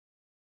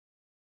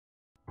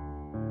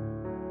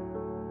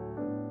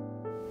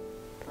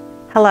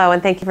Hello,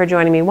 and thank you for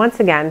joining me once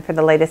again for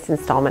the latest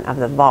installment of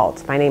The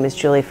Vault. My name is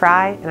Julie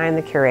Fry, and I'm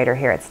the curator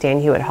here at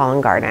Stan Hywet Hall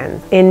and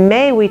Garden. In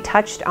May, we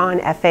touched on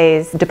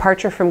FA's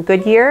departure from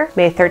Goodyear.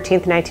 May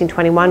 13th,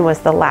 1921 was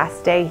the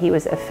last day he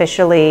was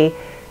officially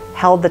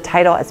held the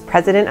title as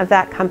president of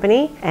that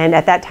company. And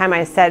at that time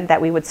I said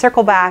that we would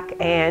circle back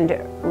and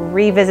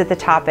revisit the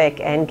topic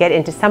and get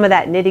into some of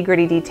that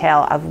nitty-gritty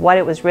detail of what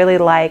it was really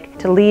like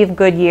to leave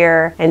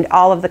Goodyear and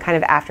all of the kind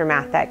of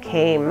aftermath that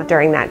came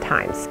during that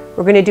time.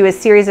 We're going to do a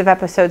series of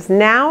episodes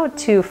now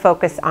to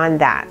focus on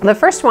that. The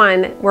first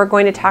one, we're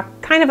going to talk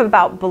kind of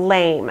about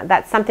blame.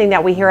 That's something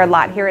that we hear a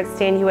lot here at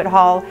Stan Hywet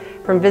Hall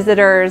from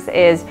visitors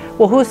is,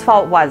 well, whose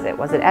fault was it?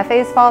 Was it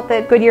FA's fault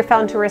that Goodyear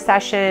fell into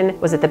recession?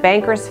 Was it the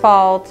bankers'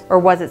 fault? Or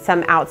was it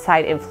some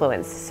outside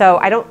influence? So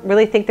I don't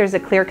really think there's a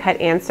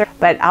clear-cut answer,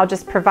 but I'll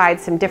just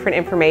provide some different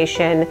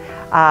information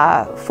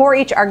for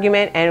each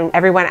argument, and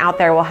everyone out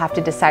there will have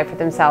to decide for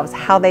themselves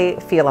how they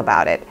feel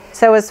about it.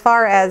 So as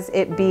far as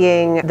it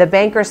being the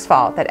bankers'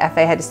 fault that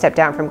FA had to step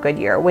down from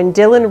Goodyear, when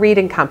Dillon Read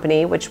and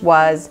Company, which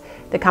was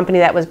the company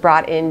that was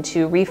brought in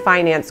to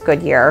refinance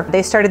Goodyear,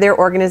 they started their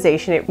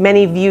organization.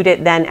 Many viewed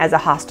it then as a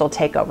hostile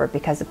takeover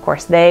because, of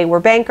course, they were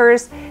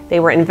bankers, they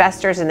were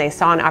investors, and they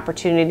saw an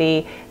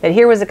opportunity that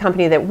here was a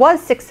company that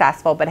was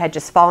successful but had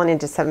just fallen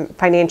into some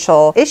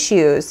financial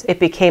issues. It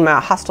became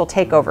a hostile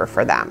takeover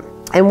for them.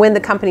 And when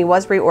the company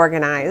was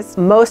reorganized,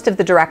 most of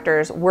the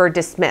directors were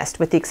dismissed,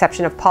 with the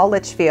exception of Paul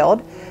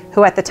Litchfield,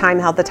 who at the time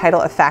held the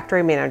title of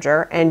factory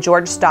manager, and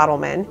George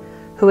Stottleman,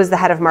 who was the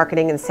head of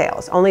marketing and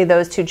sales. Only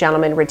those two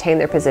gentlemen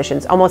retained their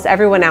positions. Almost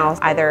everyone else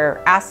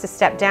either asked to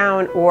step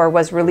down or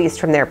was released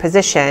from their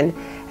position.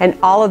 And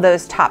all of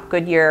those top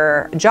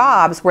Goodyear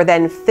jobs were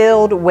then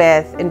filled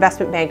with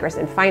investment bankers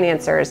and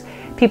financiers,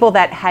 people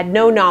that had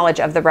no knowledge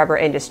of the rubber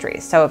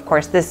industry. So of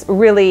course, this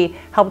really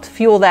helped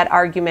fuel that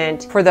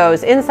argument for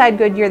those inside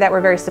Goodyear that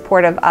were very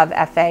supportive of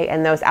FA,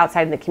 and those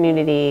outside in the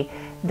community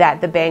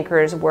that the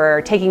bankers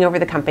were taking over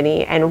the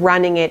company and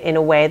running it in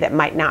a way that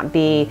might not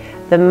be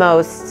the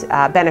most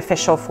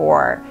beneficial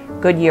for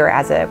Goodyear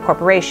as a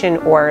corporation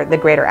or the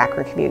greater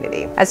Akron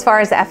community. As far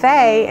as FA,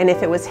 and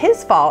if it was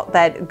his fault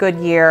that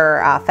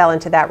Goodyear fell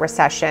into that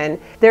recession,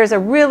 there's a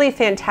really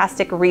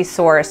fantastic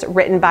resource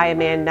written by a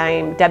man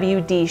named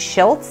W.D.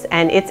 Schultz,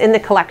 and it's in the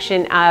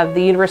collection of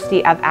the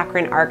University of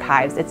Akron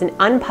Archives. It's an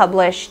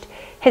unpublished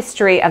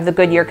history of the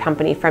Goodyear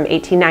company from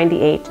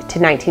 1898 to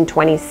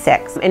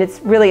 1926. And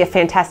it's really a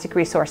fantastic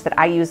resource that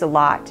I use a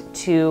lot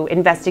to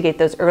investigate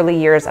those early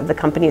years of the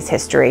company's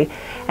history.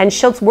 And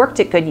Schultz worked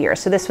at Goodyear,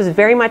 so this was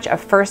very much a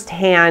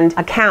first-hand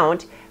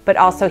account, but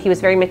also he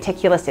was very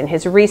meticulous in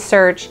his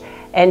research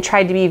and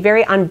tried to be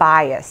very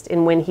unbiased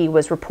in when he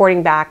was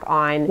reporting back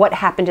on what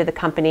happened to the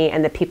company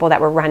and the people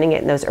that were running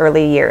it in those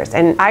early years.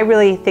 And I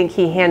really think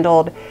he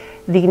handled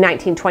the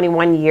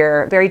 1921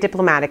 year very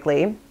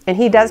diplomatically. And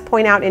he does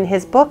point out in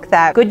his book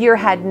that Goodyear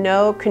had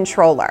no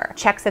controller.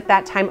 Checks at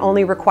that time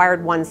only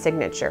required one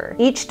signature.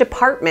 Each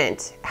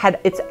department had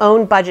its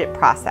own budget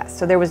process,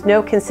 so there was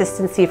no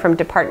consistency from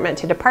department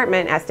to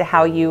department as to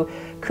how you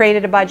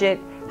created a budget,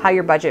 how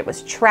your budget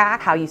was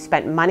tracked, how you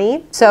spent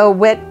money. So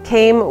what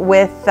came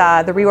with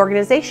the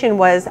reorganization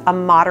was a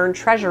modern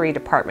treasury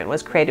department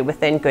was created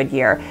within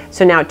Goodyear.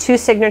 So now 2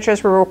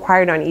 signatures were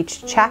required on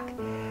each check.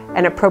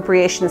 An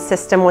appropriation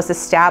system was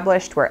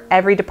established where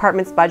every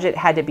department's budget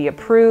had to be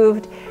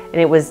approved,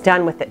 and it was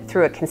done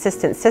through a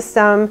consistent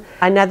system.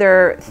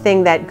 Another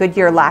thing that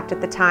Goodyear lacked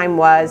at the time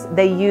was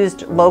they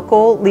used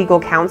local legal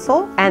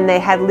counsel, and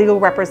they had legal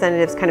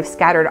representatives kind of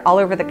scattered all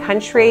over the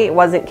country. It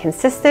wasn't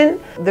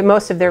consistent.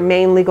 Most of their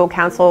main legal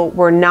counsel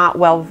were not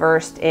well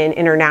versed in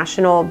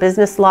international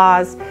business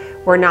laws,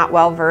 were not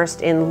well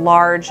versed in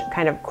large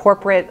kind of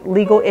corporate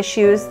legal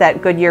issues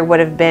that Goodyear would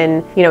have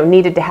been,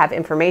 needed to have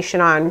information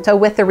on. So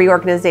with the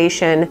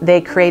reorganization, they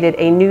created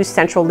a new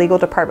central legal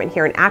department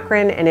here in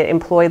Akron, and it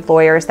employed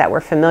lawyers that were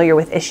familiar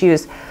with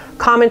issues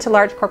common to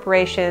large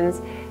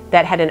corporations,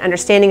 that had an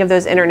understanding of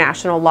those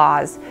international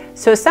laws.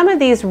 So some of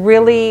these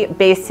really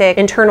basic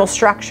internal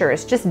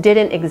structures just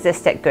didn't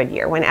exist at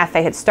Goodyear. When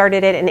FA had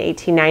started it in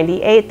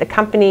 1898, the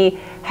company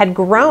had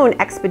grown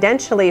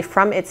exponentially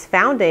from its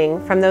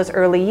founding from those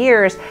early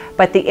years,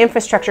 but the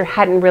infrastructure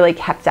hadn't really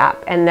kept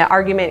up. And the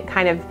argument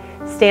kind of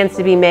stands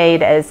to be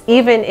made as,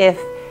 even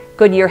if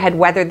Goodyear had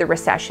weathered the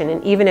recession,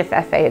 and even if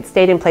FA had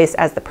stayed in place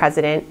as the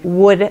president,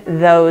 would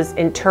those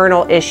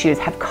internal issues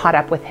have caught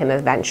up with him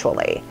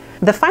eventually?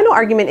 The final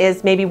argument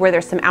is maybe where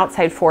there's some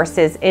outside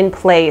forces in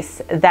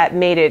place that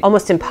made it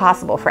almost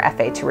impossible for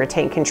FA to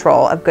retain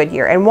control of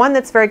Goodyear. And one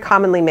that's very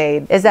commonly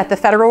made is that the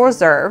Federal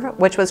Reserve,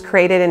 which was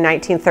created in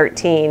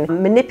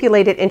 1913,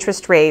 manipulated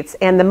interest rates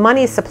and the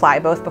money supply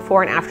both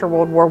before and after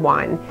World War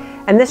I.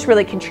 And this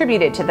really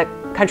contributed to the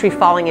country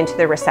falling into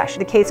the recession.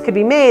 The case could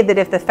be made that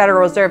if the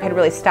Federal Reserve had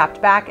really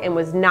stopped back and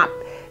was not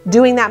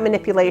doing that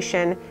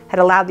manipulation, had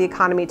allowed the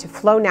economy to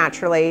flow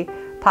naturally,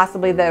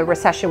 possibly the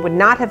recession would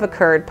not have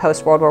occurred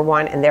post-World War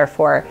I, and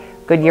therefore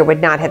Goodyear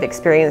would not have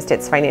experienced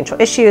its financial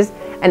issues,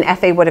 and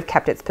FA would have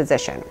kept its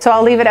position. So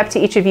I'll leave it up to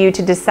each of you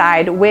to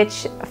decide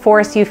which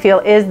force you feel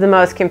is the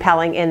most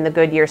compelling in the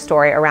Goodyear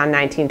story around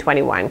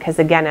 1921, because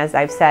again, as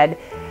I've said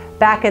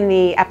back in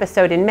the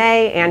episode in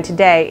May and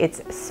today,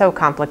 it's so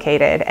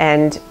complicated,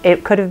 and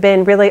it could have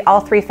been really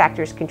all three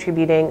factors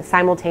contributing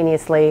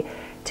simultaneously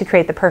to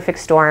create the perfect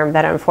storm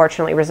that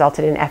unfortunately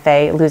resulted in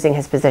FA losing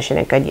his position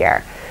at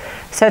Goodyear.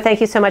 So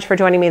thank you so much for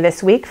joining me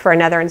this week for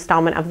another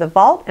installment of The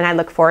Vault, and I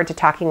look forward to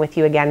talking with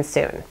you again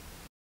soon.